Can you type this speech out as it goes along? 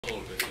Gets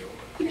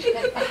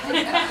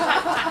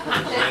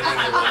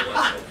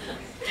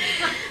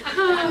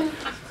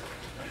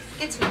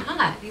me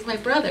hot. He's my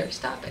brother.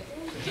 Stop it.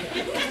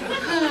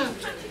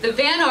 The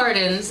Van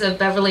Ardens of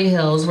Beverly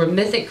Hills were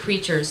mythic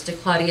creatures to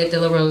Claudia de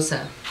la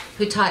Rosa,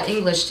 who taught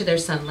English to their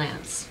son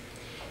Lance.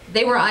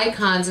 They were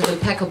icons of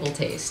impeccable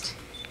taste.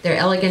 Their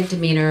elegant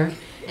demeanor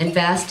and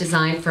vast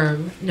design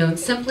firm, known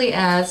simply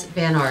as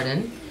Van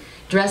Arden,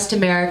 dressed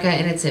America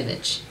in its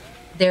image.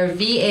 Their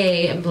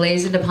VA,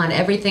 emblazoned upon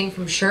everything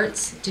from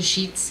shirts to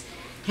sheets,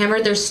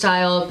 hammered their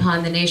style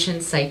upon the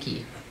nation's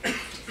psyche.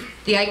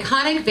 The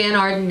iconic Van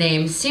Arden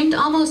name seemed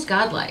almost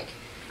godlike,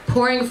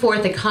 pouring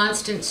forth a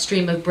constant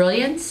stream of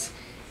brilliance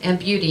and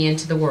beauty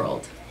into the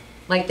world.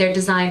 Like their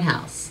design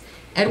house,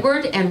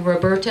 Edward and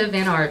Roberta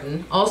Van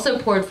Arden also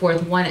poured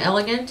forth one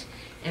elegant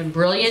and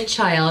brilliant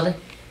child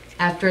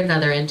after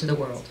another into the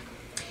world.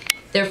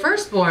 Their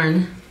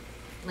firstborn,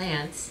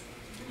 Lance,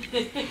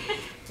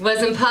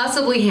 was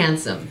impossibly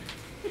handsome.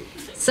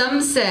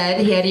 Some said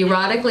he had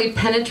erotically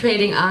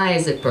penetrating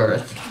eyes at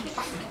birth.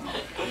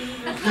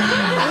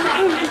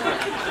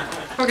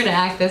 We're gonna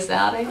act this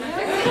out, I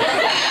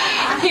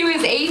think. He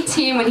was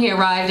 18 when he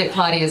arrived at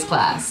Claudia's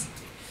class.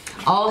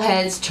 All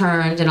heads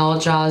turned and all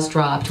jaws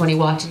dropped when he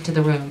walked into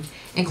the room,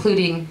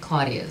 including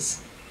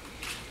Claudia's.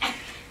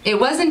 It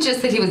wasn't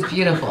just that he was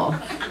beautiful.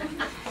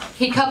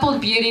 He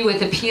coupled beauty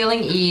with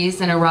appealing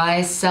ease and a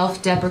wry,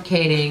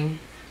 self-deprecating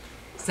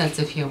sense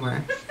of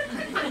humor.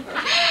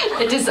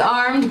 It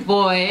disarmed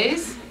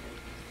boys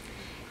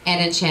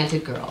and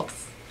enchanted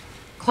girls.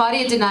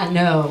 Claudia did not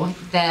know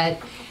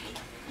that,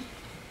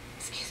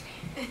 excuse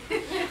me.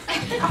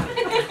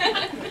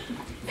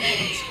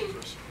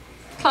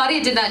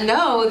 Claudia did not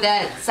know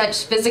that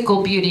such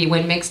physical beauty,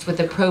 when mixed with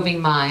a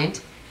probing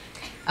mind,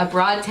 a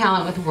broad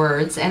talent with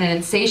words, and an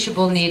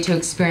insatiable need to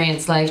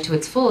experience life to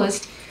its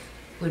fullest,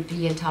 would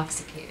be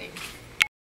intoxicating.